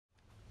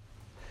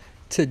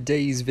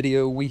Today's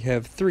video, we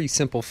have 3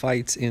 simple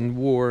fights in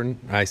war.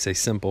 I say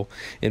simple.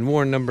 In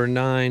war number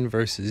 9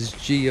 versus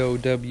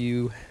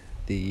GOW,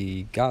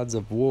 the Gods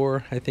of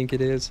War, I think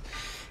it is.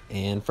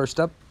 And first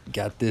up,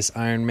 got this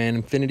Iron Man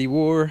Infinity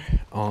War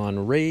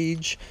on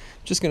Rage.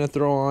 Just going to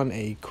throw on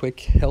a quick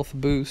health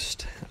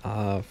boost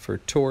for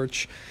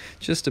Torch,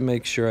 just to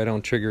make sure I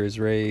don't trigger his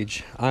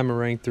Rage. I'm a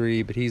rank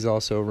 3, but he's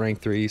also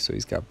rank 3, so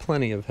he's got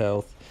plenty of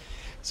health.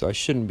 So I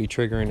shouldn't be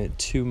triggering it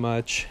too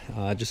much.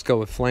 Just go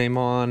with Flame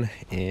on,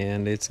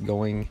 and it's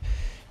going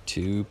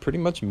to pretty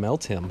much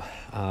melt him.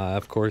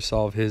 Of course,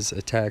 all of his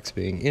attacks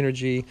being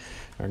energy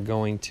are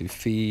going to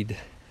feed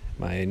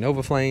my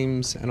Nova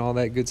Flames and all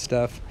that good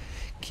stuff,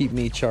 keep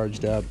me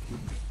charged up.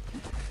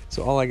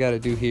 So all I got to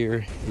do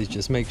here is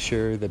just make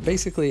sure that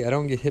basically I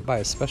don't get hit by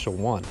a special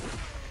 1.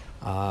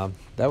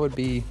 That would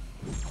be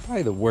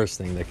probably the worst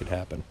thing that could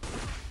happen,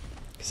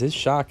 because his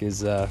shock is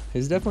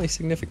definitely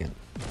significant.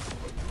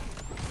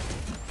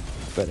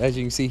 But as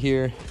you can see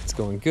here, it's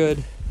going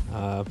good.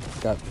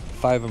 Got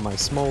 5 of my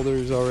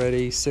smolders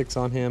already, 6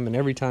 on him, and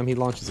every time he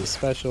launches a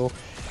special,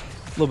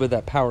 a little bit of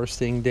that power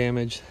sting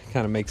damage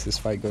kind of makes this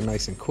fight go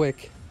nice and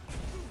quick.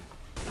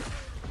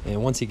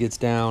 And once he gets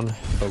down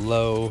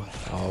below,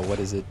 what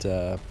is it,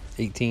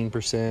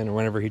 18%, or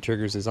whenever he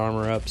triggers his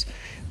armor ups,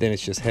 then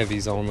it's just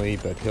heavies only,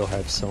 but he'll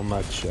have so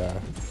many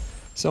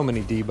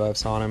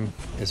debuffs on him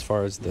as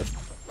far as the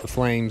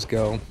flames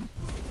go,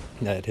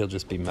 that he'll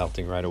just be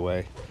melting right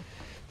away.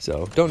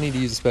 So don't need to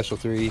use a special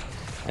 3.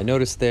 I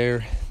noticed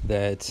there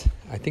that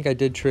I think I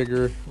did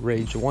trigger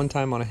Rage 1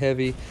 time on a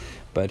heavy,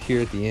 but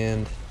here at the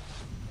end,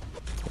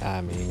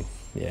 I mean,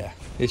 yeah,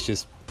 it's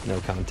just no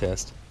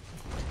contest.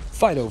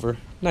 Fight over,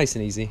 nice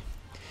and easy.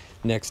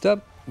 Next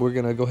up, we're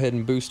going to go ahead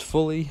and boost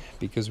fully,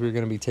 because we're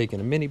going to be taking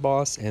a mini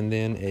boss and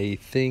then a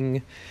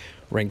Thing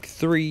rank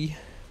 3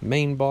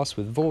 main boss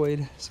with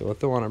Void. So we'll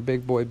throw on our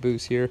big boy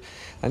boost here.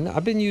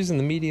 I've been using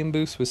the medium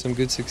boost with some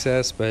good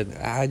success, but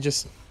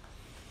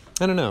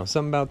I don't know,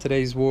 something about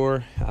today's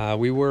war.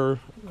 We were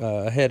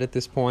ahead at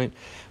this point,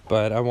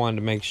 but I wanted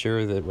to make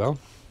sure that, well,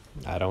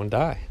 I don't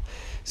die.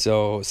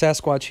 So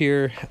Sasquatch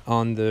here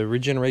on the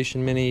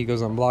regeneration mini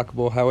goes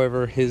unblockable.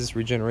 However, his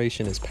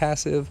regeneration is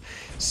passive,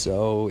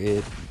 so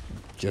it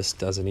just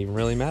doesn't even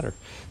really matter.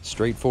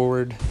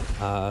 Straightforward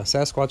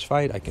Sasquatch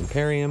fight. I can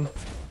parry him.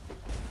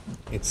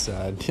 It's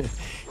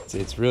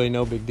really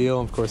no big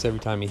deal. Of course, every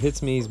time he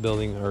hits me, he's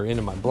building or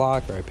into my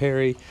block, or I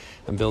parry,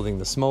 I'm building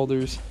the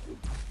smolders.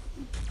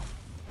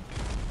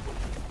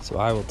 So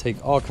I will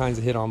take all kinds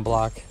of hit on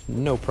block,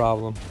 no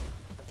problem.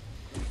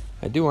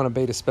 I do want to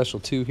bait a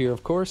special 2 here,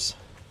 of course,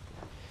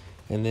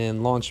 and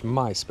then launch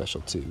my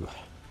special 2.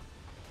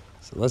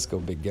 So let's go,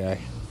 big guy.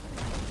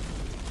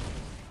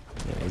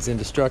 Yeah, he's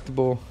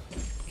indestructible.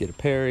 Get a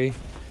parry.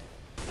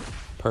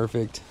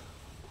 Perfect.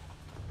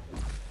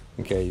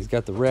 Okay, he's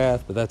got the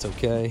Wrath, but that's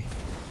okay.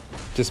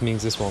 Just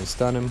means this won't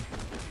stun him,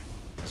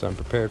 so I'm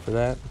prepared for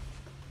that.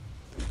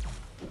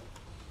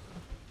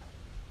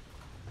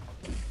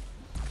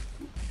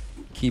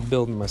 Keep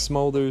building my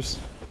smolders.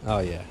 Oh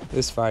yeah,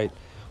 this fight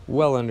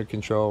well under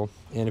control,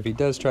 and if he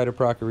does try to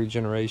proc a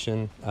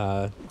regeneration,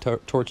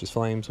 Torch's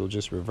flames will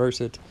just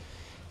reverse it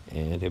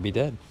and he'll be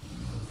dead.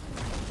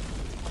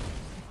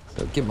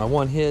 So get my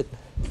 1 hit,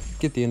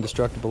 get the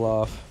indestructible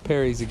off,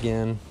 parries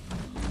again,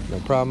 no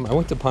problem. I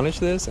went to punish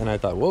this and I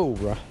thought, whoa,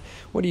 bro,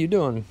 what are you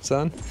doing,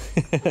 son?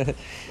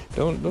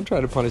 don't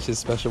try to punish his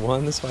special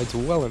 1. This fight's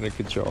well under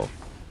control.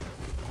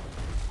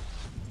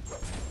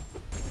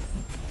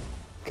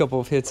 Couple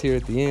of hits here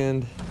at the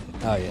end.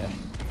 Oh yeah,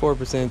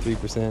 4%,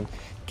 3%.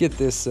 Get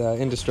this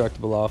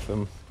indestructible off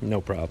him,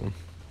 no problem.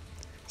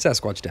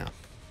 Sasquatch down.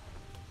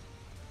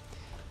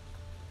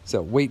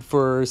 So wait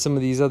for some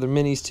of these other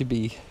minis to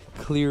be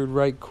cleared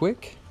right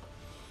quick,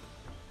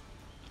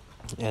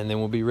 and then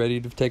we'll be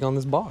ready to take on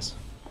this boss.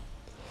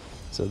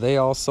 So they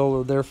all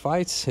soloed their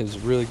fights. It was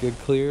really good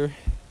clear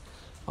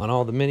on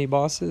all the mini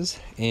bosses,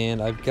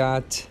 and I've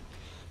got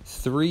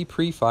 3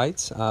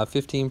 pre-fights,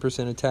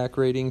 15% attack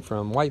rating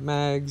from White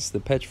Mags, the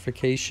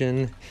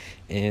Petrification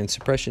and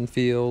Suppression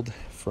Field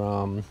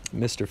from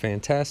Mr.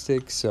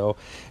 Fantastic. So,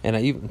 and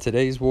even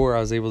today's war, I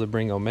was able to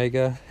bring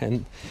Omega,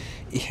 and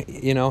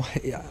you know,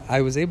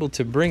 I was able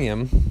to bring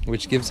him,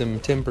 which gives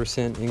him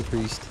 10%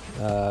 increased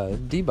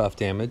debuff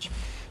damage,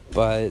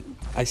 but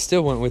I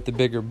still went with the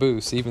bigger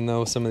boost, even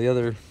though some of the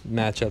other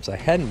matchups I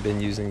hadn't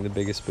been using the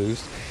biggest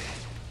boost.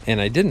 And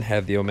I didn't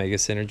have the Omega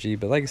synergy,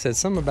 but like I said,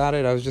 something about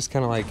it, I was just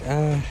kind of like,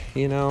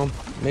 you know,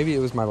 maybe it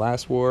was my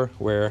last war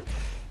where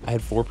I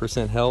had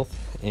 4% health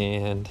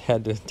and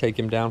had to take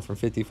him down from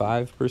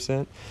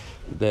 55%,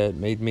 that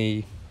made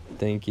me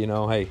think, you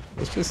know, hey,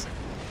 let's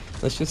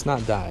just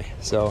not die.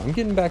 So I'm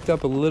getting backed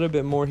up a little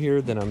bit more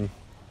here than I'm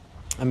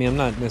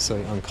not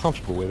necessarily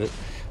uncomfortable with it,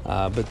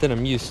 but then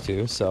I'm used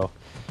to. So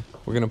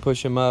we're gonna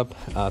push him up.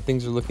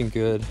 Things are looking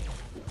good.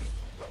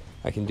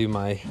 I can do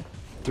my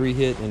 3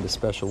 hit into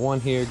special 1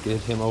 here, get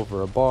him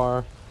over a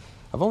bar.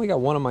 I've only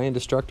got 1 of my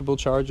indestructible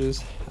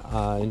charges,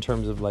 in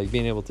terms of like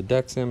being able to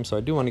dex him, so I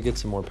do want to get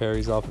some more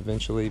parries off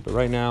eventually, but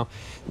right now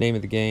name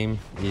of the game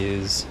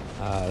is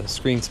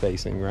screen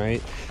spacing,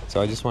 right?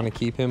 So I just want to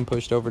keep him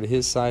pushed over to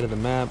his side of the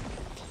map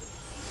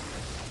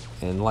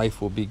and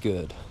life will be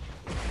good.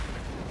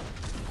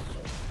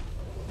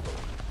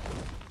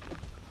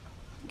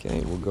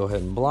 Okay, we'll go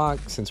ahead and block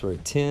since we're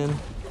at 10.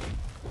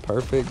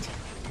 Perfect.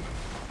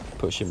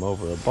 Push him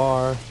over a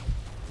bar.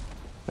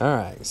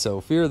 Alright,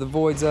 so Fear of the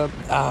Void's up.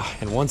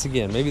 And once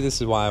again, maybe this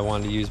is why I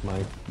wanted to use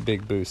my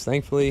big boost.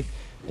 Thankfully,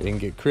 I didn't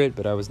get crit,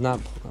 but I was not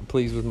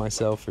pleased with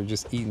myself for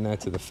just eating that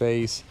to the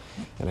face.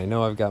 And I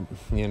know I've got,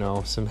 you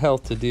know, some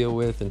health to deal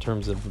with in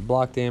terms of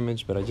block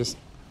damage, but I just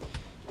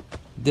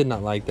did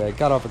not like that.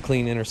 Got off a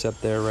clean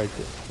intercept there,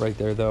 right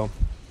there though.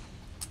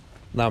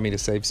 Allowed me to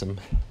save some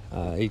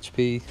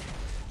HP.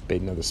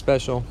 Bait another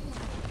special.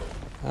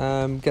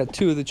 Got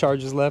 2 of the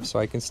charges left, so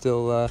I can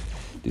still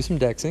do some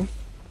dexing.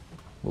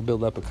 We'll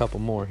build up a couple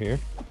more here.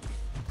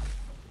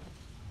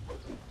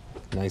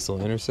 Nice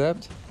little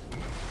intercept.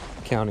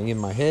 Counting in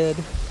my head,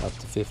 up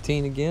to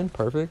 15 again,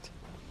 perfect.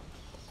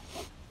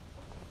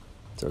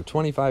 So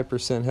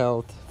 25%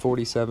 health,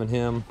 47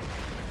 him.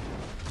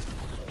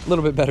 A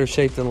little bit better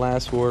shape than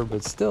last war,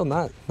 but still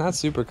not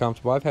super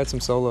comfortable. I've had some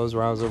solos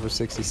where I was over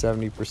 60,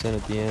 70%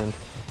 at the end,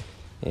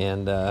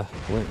 and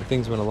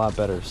things went a lot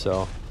better.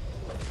 So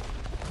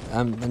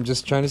I'm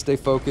just trying to stay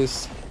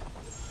focused,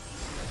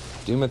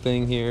 do my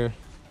thing here,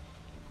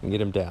 and get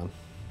him down.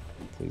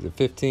 He's at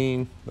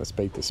 15. Let's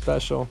bait the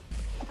special.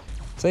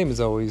 Same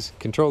as always,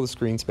 control the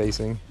screen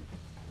spacing.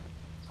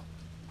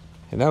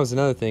 And that was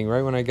another thing.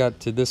 Right when I got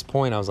to this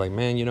point, I was like,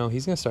 man, you know,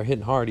 he's gonna start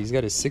hitting hard. He's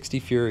got his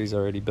 60 Furies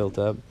already built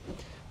up.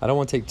 I don't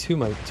want to take too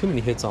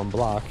many hits on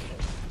block.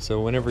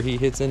 So whenever he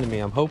hits into me,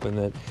 I'm hoping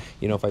that,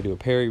 you know, if I do a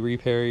parry,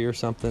 reparry or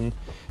something,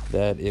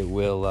 that it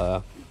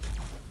will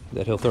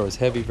that he'll throw his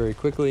heavy very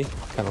quickly,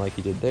 kind of like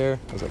he did there.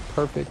 I was like,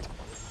 perfect.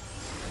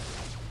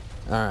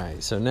 All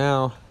right, so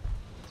now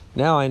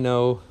I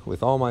know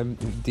with all my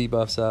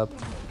debuffs up,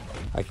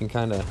 I can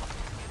kind of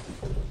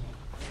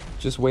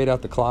just wait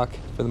out the clock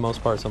for the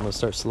most part. So I'm gonna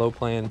start slow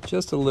playing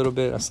just a little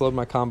bit. I slowed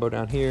my combo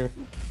down here,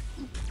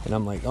 and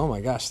I'm like, oh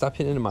my gosh, stop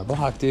hitting into my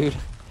block, dude.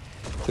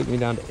 Took me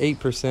down to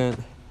 8%,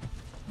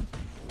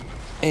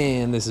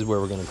 and this is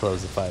where we're gonna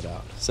close the fight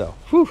out. So,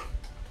 whew,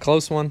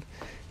 close one.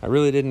 I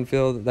really didn't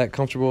feel that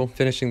comfortable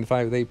finishing the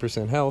fight with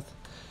 8% health,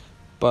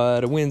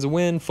 but a win's a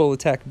win. Full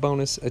attack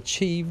bonus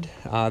achieved.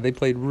 They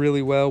played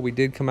really well. We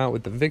did come out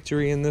with the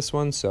victory in this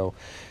one, so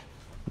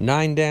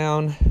 9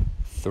 down,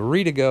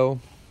 3 to go,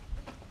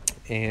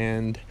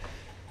 and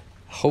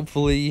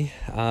hopefully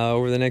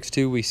over the next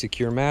 2 we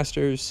secure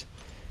masters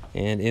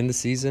and end the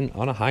season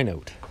on a high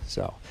note.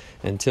 So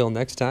until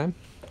next time,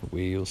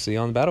 we'll see you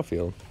on the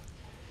battlefield.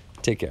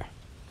 Take care.